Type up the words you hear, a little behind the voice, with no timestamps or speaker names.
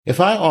If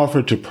I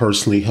offered to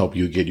personally help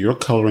you get your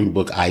coloring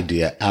book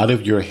idea out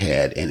of your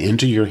head and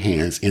into your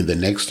hands in the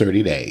next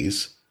 30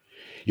 days,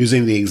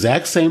 using the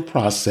exact same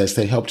process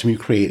that helped me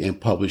create and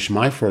publish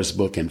my first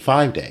book in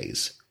 5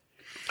 days,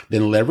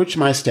 then leverage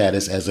my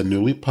status as a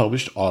newly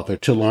published author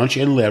to launch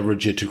and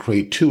leverage it to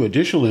create 2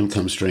 additional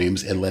income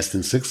streams in less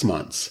than 6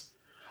 months,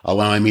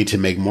 allowing me to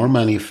make more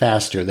money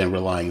faster than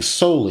relying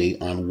solely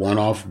on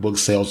one-off book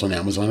sales on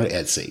Amazon or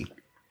Etsy.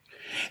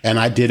 And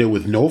I did it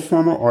with no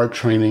formal art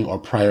training or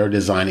prior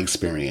design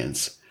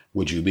experience.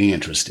 Would you be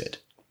interested?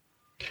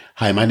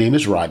 Hi, my name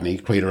is Rodney,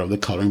 creator of the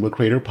Coloring Book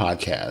Creator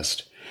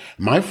podcast.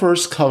 My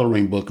first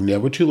coloring book,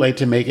 Never Too Late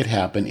to Make It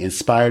Happen,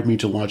 inspired me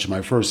to launch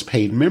my first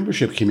paid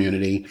membership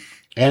community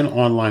and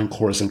online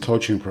course and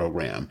coaching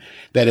program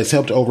that has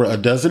helped over a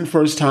dozen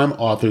first-time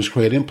authors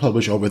create and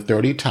publish over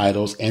 30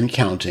 titles and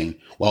counting,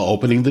 while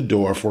opening the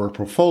door for a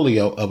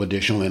portfolio of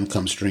additional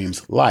income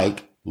streams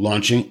like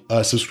launching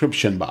a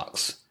subscription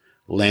box,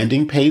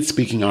 landing paid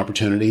speaking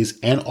opportunities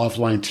and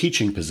offline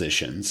teaching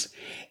positions,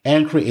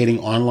 and creating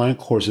online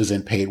courses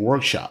and paid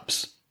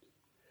workshops.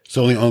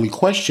 So the only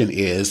question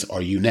is,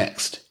 are you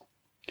next?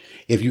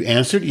 If you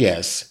answered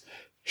yes,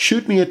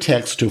 shoot me a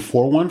text to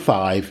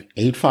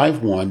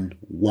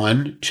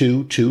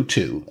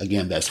 415-851-1222.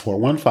 Again, that's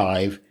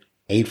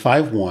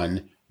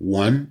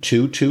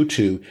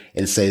 415-851-1222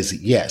 and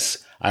says,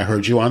 yes, I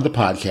heard you on the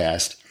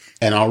podcast,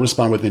 and I'll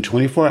respond within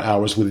 24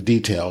 hours with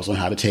details on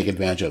how to take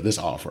advantage of this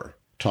offer.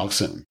 Talk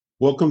soon.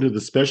 Welcome to the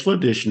special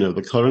edition of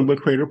the Coloring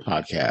Book Creator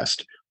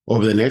podcast.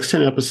 Over the next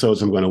 10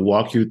 episodes, I'm going to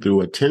walk you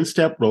through a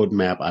 10-step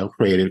roadmap I've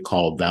created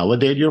called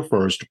Validate Your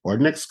First or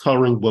Next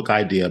Coloring Book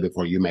Idea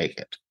Before You Make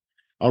It.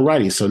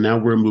 Alrighty, so now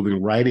we're moving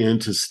right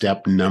into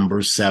step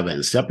number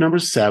 7. Step number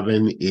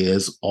 7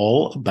 is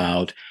all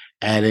about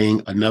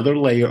adding another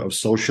layer of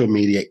social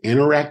media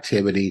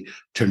interactivity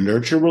to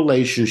nurture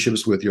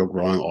relationships with your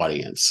growing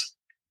audience.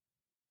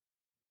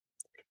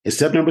 In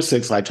step number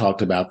 6, I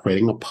talked about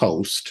creating a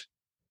post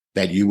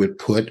that you would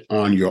put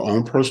on your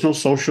own personal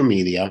social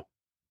media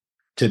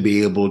to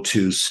be able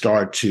to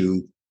start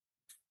to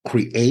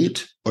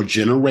create or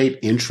generate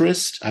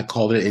interest. I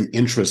called it an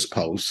interest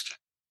post.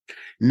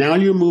 Now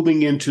you're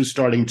moving into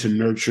starting to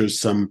nurture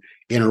some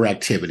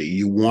interactivity.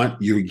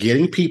 You're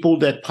getting people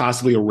that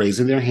possibly are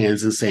raising their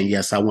hands and saying,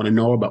 yes, I want to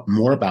know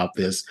more about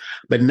this.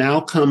 But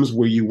now comes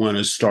where you want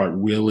to start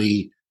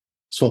really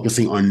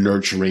focusing on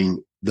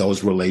nurturing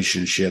those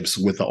relationships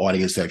with the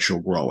audience that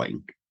you're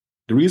growing.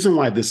 The reason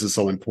why this is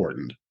so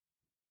important: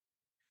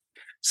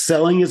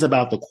 selling is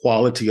about the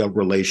quality of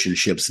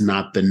relationships,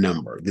 not the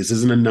number. This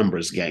isn't a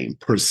numbers game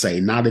per se,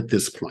 not at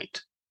this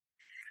point.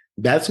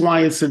 That's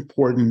why it's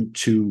important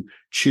to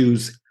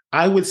choose,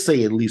 I would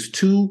say, at least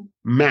two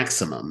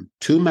maximum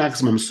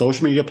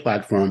social media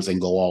platforms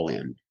and go all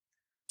in.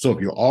 So if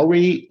you're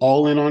already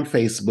all in on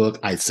Facebook,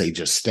 I'd say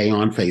just stay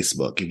on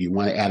Facebook. If you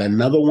want to add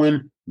another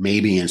one,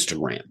 maybe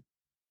Instagram.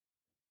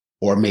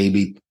 Or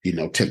maybe,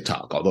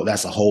 TikTok, although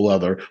that's a whole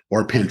other,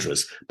 or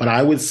Pinterest. But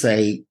I would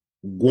say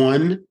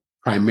 1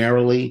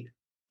 primarily,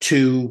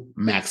 2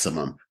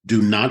 maximum.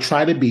 Do not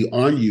try to be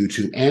on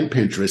YouTube and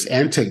Pinterest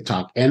and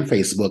TikTok and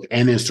Facebook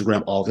and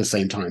Instagram all at the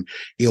same time.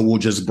 It will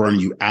just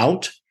burn you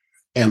out.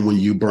 And when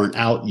you burn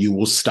out, you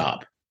will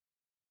stop.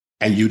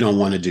 And you don't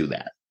want to do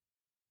that.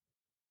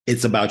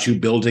 It's about you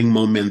building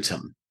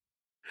momentum.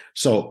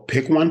 So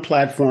pick one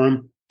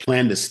platform.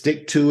 Plan to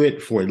stick to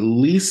it for at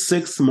least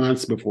 6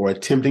 months before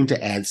attempting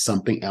to add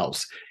something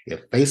else.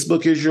 If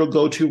Facebook is your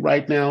go-to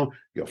right now,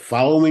 your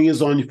following is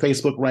on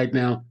Facebook right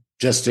now,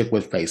 just stick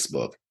with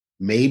Facebook.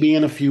 Maybe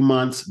in a few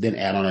months, then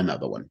add on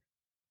another one.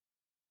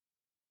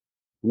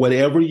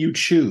 Whatever you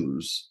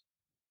choose,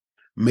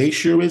 make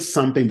sure it's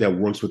something that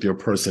works with your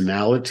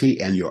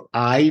personality and your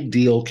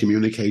ideal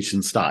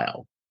communication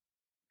style.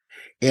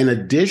 In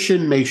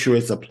addition, make sure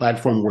it's a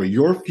platform where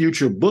your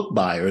future book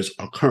buyers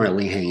are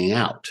currently hanging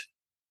out.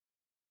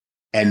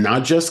 And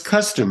not just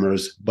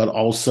customers, but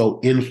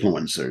also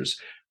influencers,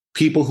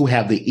 people who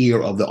have the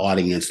ear of the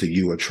audience that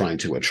you are trying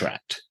to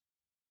attract.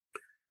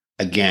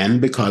 Again,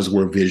 because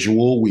we're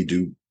visual, we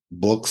do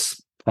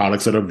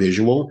products that are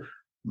visual.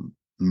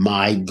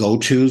 My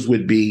go-tos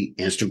would be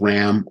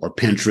Instagram or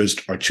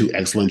Pinterest are 2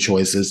 excellent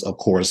choices, of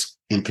course,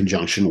 in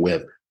conjunction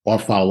with or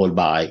followed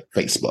by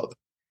Facebook.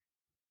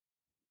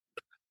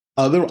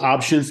 Other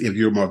options, if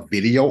you're more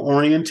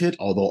video-oriented,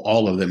 although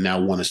all of them now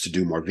want us to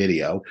do more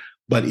video,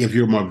 but if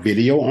you're more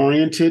video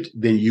oriented,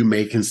 then you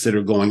may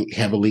consider going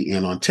heavily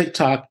in on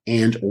TikTok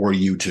and or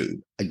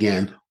YouTube.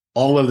 Again,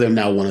 all of them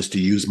now want us to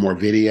use more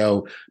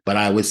video, but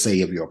I would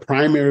say if your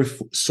primary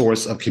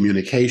source of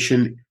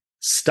communication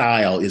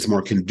style is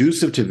more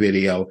conducive to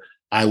video,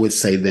 I would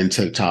say then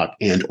TikTok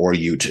and or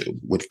YouTube,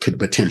 which could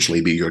potentially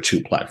be your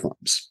 2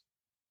 platforms.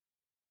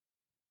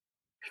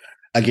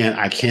 Again,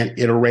 I can't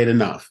iterate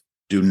enough.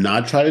 Do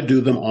not try to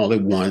do them all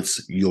at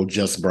once. You'll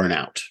just burn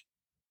out.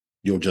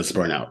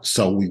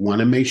 So we want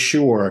to make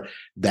sure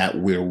that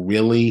we're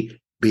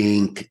really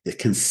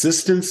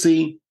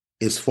consistency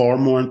is far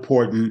more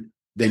important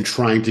than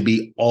trying to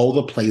be all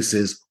the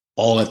places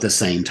all at the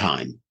same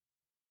time.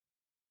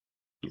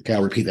 Okay,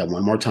 I'll repeat that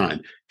one more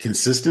time.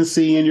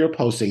 Consistency in your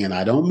posting. And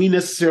I don't mean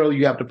necessarily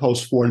you have to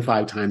post 4 and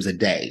 5 times a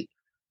day,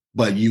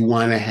 but you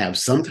want to have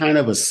some kind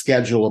of a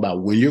schedule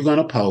about when you're going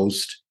to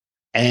post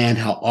and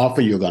how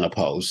often you're going to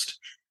post.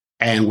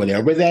 And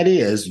whatever that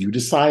is, you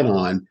decide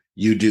on,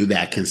 you do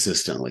that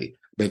consistently.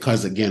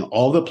 Because again,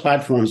 all the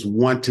platforms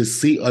want to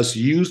see us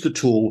use the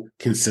tool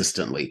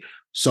consistently.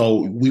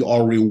 So we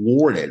are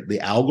rewarded. The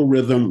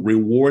algorithm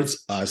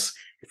rewards us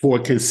for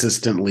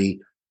consistently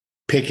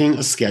picking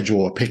a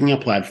schedule or picking a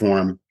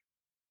platform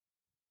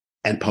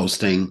and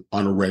posting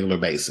on a regular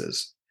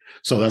basis.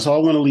 So that's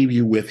all I want to leave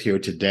you with here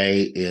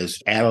today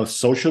is add a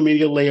social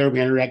media layer of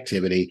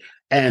interactivity.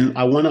 And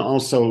I want to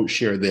also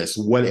share this,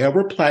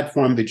 whatever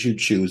platform that you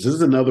choose, this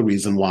is another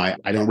reason why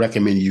I don't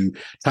recommend you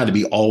try to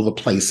be all the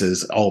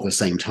places all at the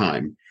same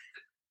time.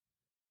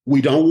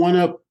 We don't want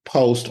to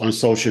post on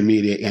social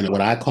media in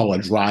what I call a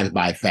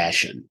drive-by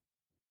fashion.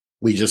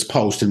 We just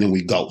post and then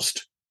we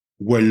ghost.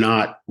 We're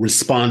not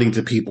responding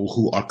to people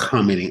who are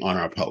commenting on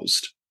our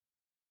post.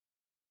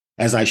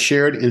 As I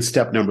shared in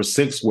step number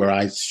 6, where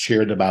I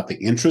shared about the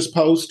interest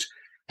post,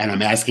 and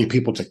I'm asking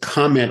people to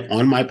comment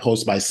on my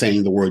post by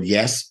saying the word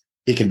yes.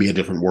 It can be a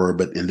different word,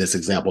 but in this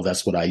example,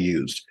 that's what I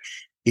used.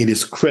 It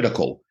is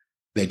critical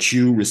that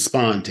you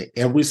respond to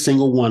every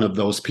single one of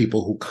those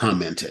people who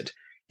commented,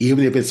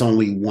 even if it's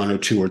only 1 or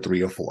 2 or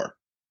 3 or 4,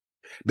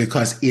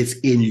 because it's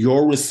in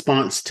your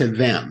response to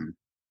them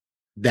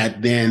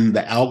that then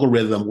the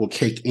algorithm will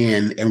kick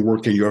in and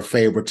work in your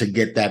favor to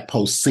get that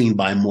post seen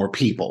by more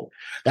people.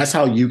 That's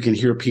how you can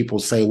hear people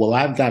say, well,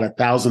 I've got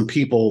 1,000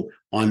 people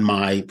on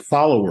my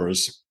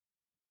followers.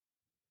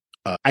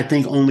 I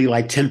think only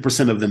like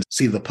 10% of them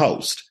see the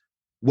post.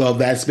 Well,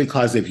 that's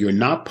because if you're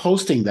not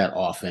posting that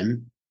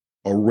often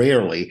or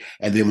rarely,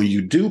 and then when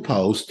you do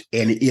post,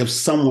 and if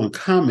someone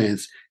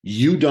comments,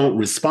 you don't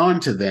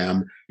respond to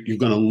them, you're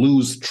going to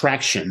lose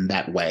traction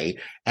that way.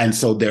 And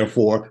so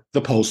therefore, the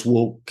post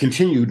will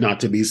continue not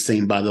to be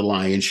seen by the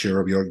lion's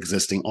share of your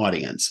existing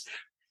audience.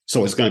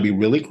 So it's going to be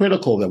really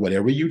critical that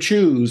whatever you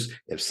choose,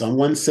 if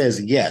someone says,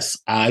 yes,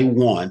 I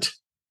want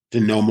to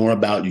know more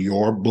about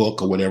your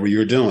book or whatever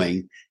you're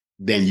doing,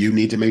 then you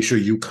need to make sure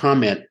you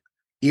comment,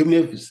 even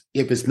if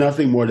it's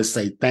nothing more to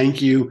say,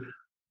 thank you,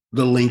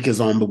 the link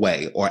is on the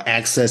way, or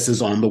access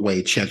is on the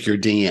way, check your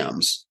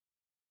DMs,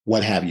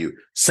 what have you.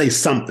 Say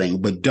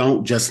something, but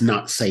don't just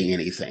not say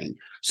anything.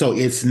 So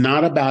it's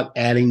not about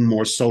adding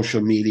more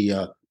social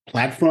media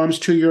platforms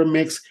to your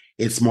mix.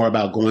 It's more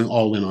about going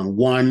all in on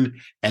one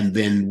and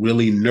then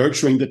really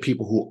nurturing the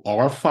people who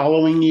are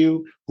following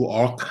you, who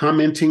are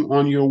commenting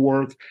on your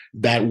work.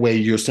 That way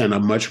you're standing a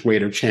much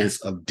greater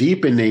chance of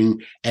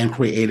deepening and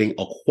creating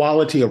a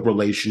quality of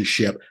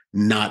relationship,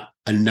 not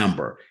a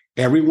number.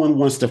 Everyone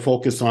wants to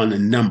focus on a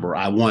number.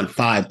 I want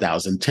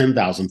 5,000,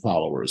 10,000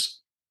 followers.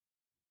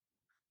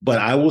 But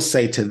I will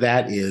say to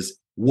that is,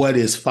 what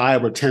is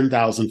 5 or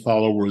 10,000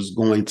 followers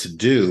going to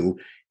do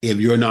if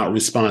you're not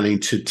responding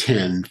to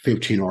 10,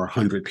 15, or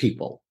 100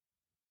 people?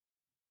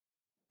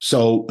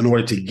 So in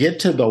order to get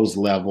to those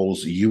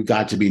levels, you've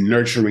got to be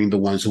nurturing the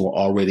ones who are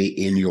already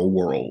in your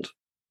world.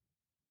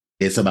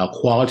 It's about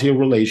quality of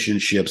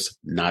relationships,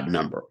 not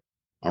number.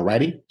 All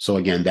righty. So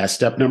again, that's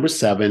step number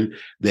 7.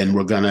 Then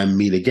we're going to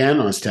meet again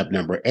on step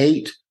number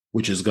 8,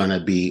 which is going to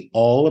be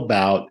all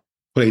about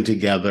putting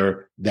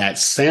together that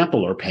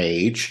sampler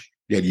page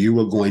that you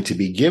are going to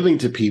be giving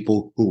to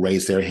people who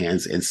raised their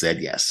hands and said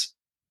yes.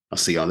 I'll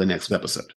see you on the next episode.